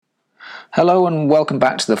Hello and welcome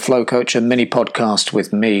back to the Flow Coacher mini podcast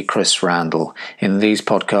with me, Chris Randall. In these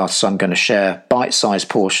podcasts, I'm going to share bite-sized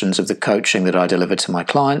portions of the coaching that I deliver to my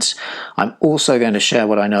clients. I'm also going to share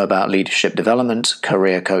what I know about leadership development,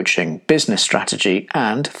 career coaching, business strategy,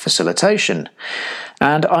 and facilitation.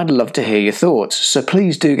 And I'd love to hear your thoughts, so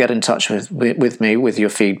please do get in touch with me with your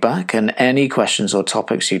feedback and any questions or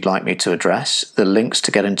topics you'd like me to address. The links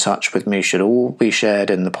to get in touch with me should all be shared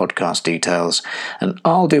in the podcast details, and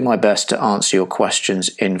I'll do my best to answer your questions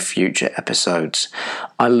in future episodes.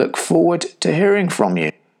 I look forward to hearing from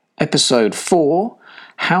you. Episode 4,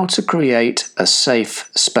 How to Create a Safe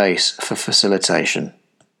Space for Facilitation.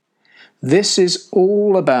 This is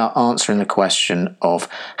all about answering the question of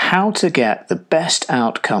how to get the best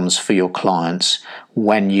outcomes for your clients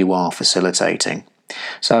when you are facilitating.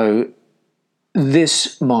 So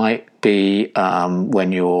this might be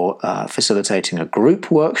when you're facilitating a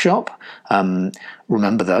group workshop.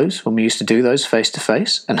 Remember those, when we used to do those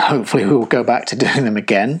face-to-face, and hopefully we will go back to doing them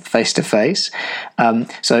again face-to-face.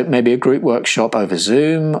 So maybe a group workshop over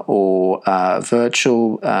Zoom or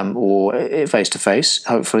virtual or face-to-face,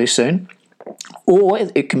 hopefully soon. Or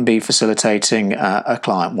it can be facilitating a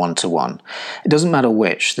client one-to-one. It doesn't matter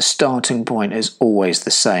which. The starting point is always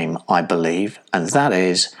the same, I believe, and that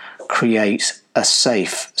is create a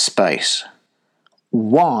safe space.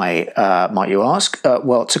 Why, might you ask?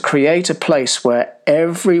 Well, to create a place where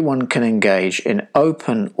everyone can engage in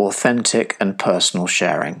open, authentic, and personal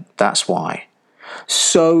sharing. That's why.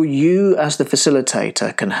 So you, as the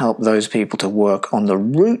facilitator, can help those people to work on the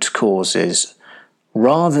root causes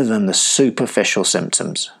rather than the superficial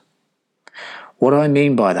symptoms. What do I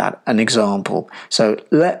mean by that? An example. So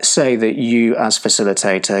let's say that you, as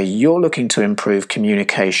facilitator, you're looking to improve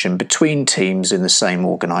communication between teams in the same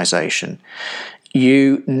organization.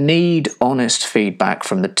 You need honest feedback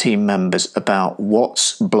from the team members about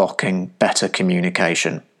what's blocking better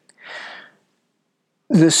communication.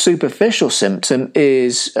 The superficial symptom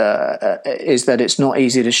is that it's not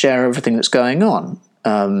easy to share everything that's going on.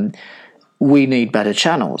 We need better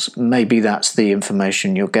channels. Maybe that's the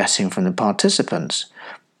information you're getting from the participants.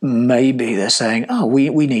 Maybe they're saying, we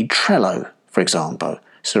need Trello, for example.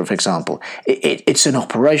 It's an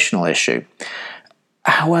operational issue.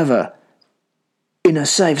 However, in a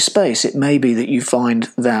safe space, it may be that you find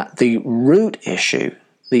that the root issue,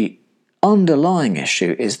 the underlying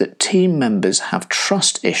issue, is that team members have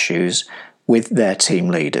trust issues with their team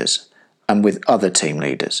leaders and with other team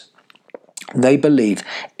leaders. They believe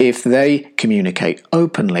if they communicate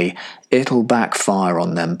openly, it'll backfire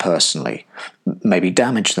on them personally, maybe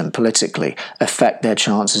damage them politically, affect their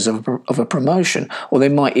chances of a promotion, or they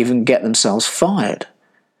might even get themselves fired.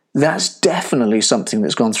 That's definitely something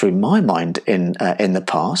that's gone through my mind in the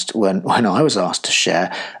past when I was asked to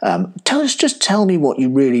share. Just tell me what you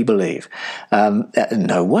really believe.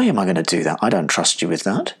 No way am I going to do that. I don't trust you with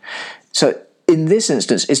that. So in this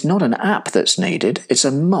instance, it's not an app that's needed. It's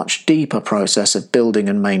a much deeper process of building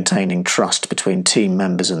and maintaining trust between team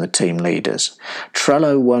members and the team leaders.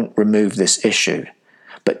 Trello won't remove this issue,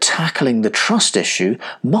 but tackling the trust issue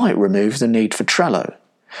might remove the need for Trello.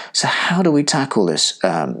 So how do we tackle this?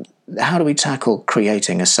 How do we tackle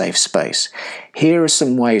creating a safe space? Here are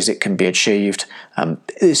some ways it can be achieved.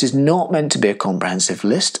 This is not meant to be a comprehensive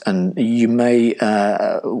list, and you may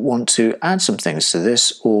want to add some things to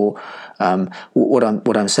this, or what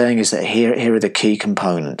I'm saying is that here are the key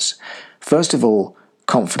components. First of all,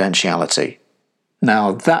 confidentiality.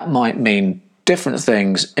 Now, that might mean different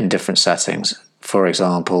things in different settings. For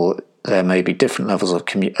example, there may be different levels of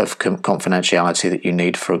confidentiality that you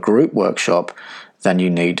need for a group workshop than you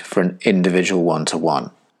need for an individual one-to-one.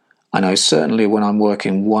 I know certainly when I'm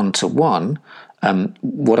working one-to-one,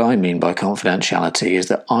 what I mean by confidentiality is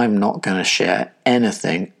that I'm not going to share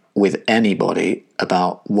anything with anybody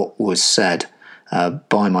about what was said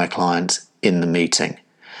by my client in the meeting.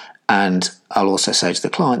 And I'll also say to the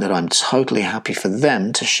client that I'm totally happy for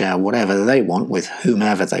them to share whatever they want with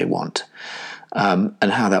whomever they want.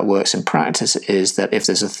 And how that works in practice is that if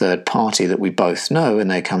there's a third party that we both know and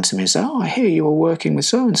they come to me and say, I hear you were working with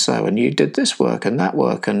so-and-so and you did this work and that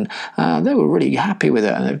work and they were really happy with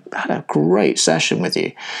it and they had a great session with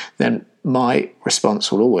you, then my response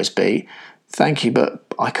will always be, thank you, but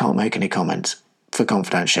I can't make any comments for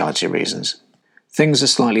confidentiality reasons. Things are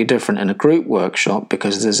slightly different in a group workshop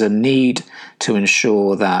because there's a need to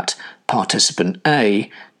ensure that participant A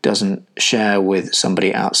doesn't share with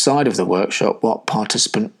somebody outside of the workshop what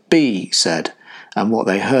participant B said and what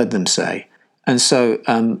they heard them say. And so,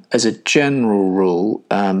 as a general rule,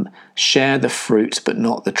 share the fruit but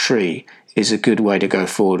not the tree is a good way to go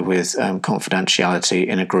forward with confidentiality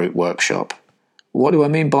in a group workshop. What do I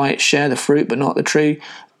mean by share the fruit but not the tree?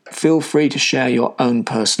 Feel free to share your own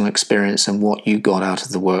personal experience and what you got out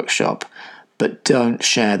of the workshop, but don't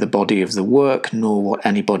share the body of the work nor what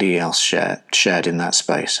anybody else shared in that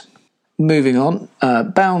space. Moving on,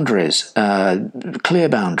 boundaries, clear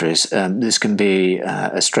boundaries. This can be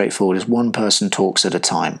as straightforward as one person talks at a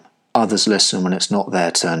time. Others listen when it's not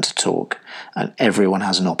their turn to talk, and everyone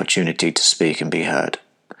has an opportunity to speak and be heard.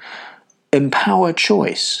 Empower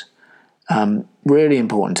choice. Really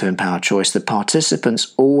important to empower choice. The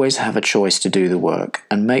participants always have a choice to do the work,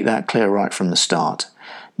 and make that clear right from the start.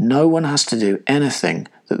 No one has to do anything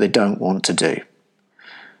that they don't want to do.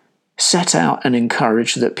 Set out and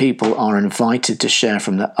encourage that people are invited to share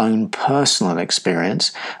from their own personal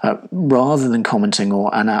experience rather than commenting or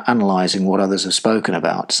analysing what others have spoken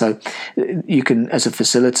about. So you can, as a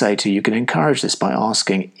facilitator, you can encourage this by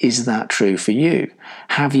asking, is that true for you?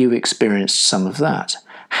 Have you experienced some of that?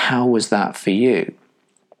 How was that for you?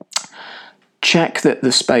 Check that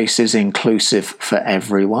the space is inclusive for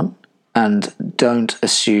everyone, and don't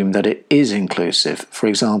assume that it is inclusive. For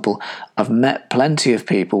example, I've met plenty of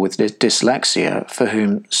people with dyslexia for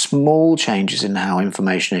whom small changes in how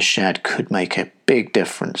information is shared could make a big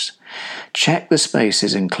difference. Check the space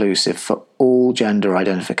is inclusive for all gender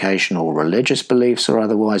identification, all religious beliefs or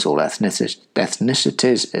otherwise, all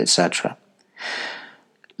ethnicities, etc.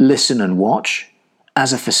 Listen and watch.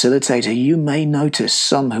 As a facilitator, you may notice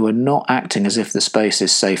some who are not acting as if the space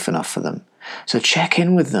is safe enough for them. So check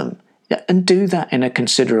in with them and do that in a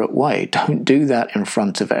considerate way. Don't do that in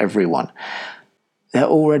front of everyone. They're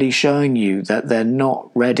already showing you that they're not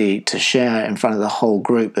ready to share in front of the whole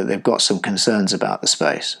group that they've got some concerns about the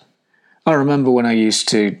space. I remember when I used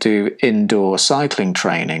to do indoor cycling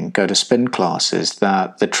training, go to spin classes,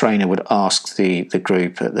 that the trainer would ask the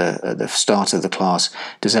group at the start of the class,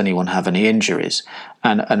 does anyone have any injuries?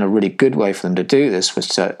 And a really good way for them to do this was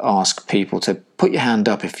to ask people to put your hand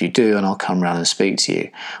up if you do, and I'll come round and speak to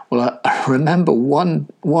you. Well, I remember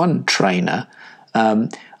one trainer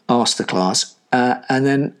asked the class and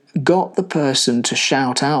then got the person to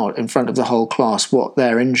shout out in front of the whole class what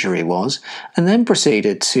their injury was, and then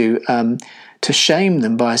proceeded to shame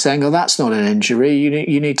them by saying, "Oh, that's not an injury.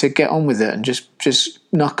 You need to get on with it and just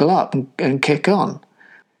knuckle up and kick on."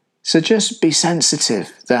 So just be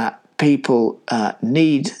sensitive that people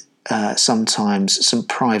need sometimes some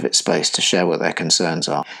private space to share what their concerns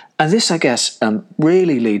are. And this, I guess,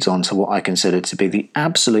 really leads on to what I consider to be the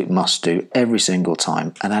absolute must-do every single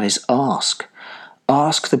time, and that is ask.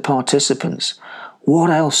 Ask the participants, what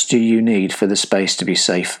else do you need for the space to be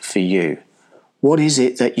safe for you? What is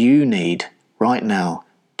it that you need right now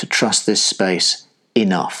to trust this space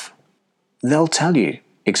enough? They'll tell you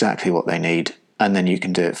exactly what they need, and then you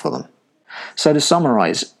can do it for them. So to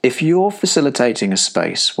summarize, if you're facilitating a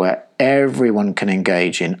space where everyone can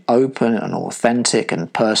engage in open and authentic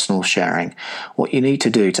and personal sharing, what you need to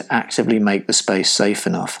do to actively make the space safe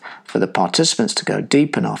enough for the participants to go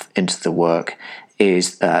deep enough into the work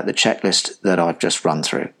is the checklist that I've just run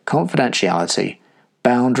through. Confidentiality,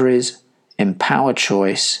 boundaries, empower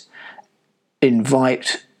choice,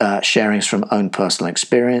 invite sharings from own personal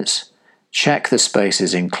experience, check the space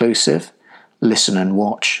is inclusive, listen and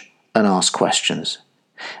watch, and ask questions.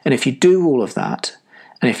 And if you do all of that,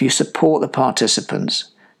 and if you support the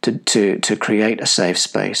participants to create a safe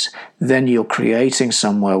space, then you're creating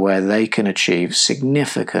somewhere where they can achieve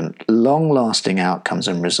significant, long-lasting outcomes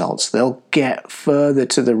and results. They'll get further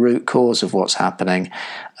to the root cause of what's happening,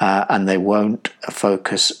 and they won't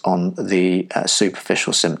focus on the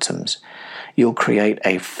superficial symptoms. You'll create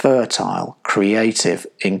a fertile, creative,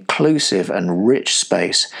 inclusive, and rich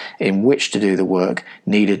space in which to do the work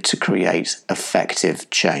needed to create effective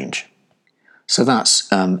change. So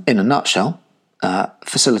that's, in a nutshell,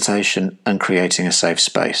 facilitation and creating a safe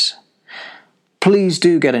space. Please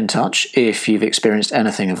do get in touch if you've experienced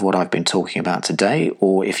anything of what I've been talking about today,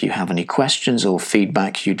 or if you have any questions or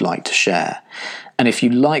feedback you'd like to share. And if you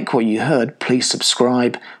like what you heard, please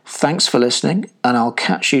subscribe. Thanks for listening, and I'll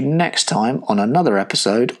catch you next time on another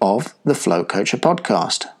episode of the Flow Coacher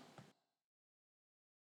podcast.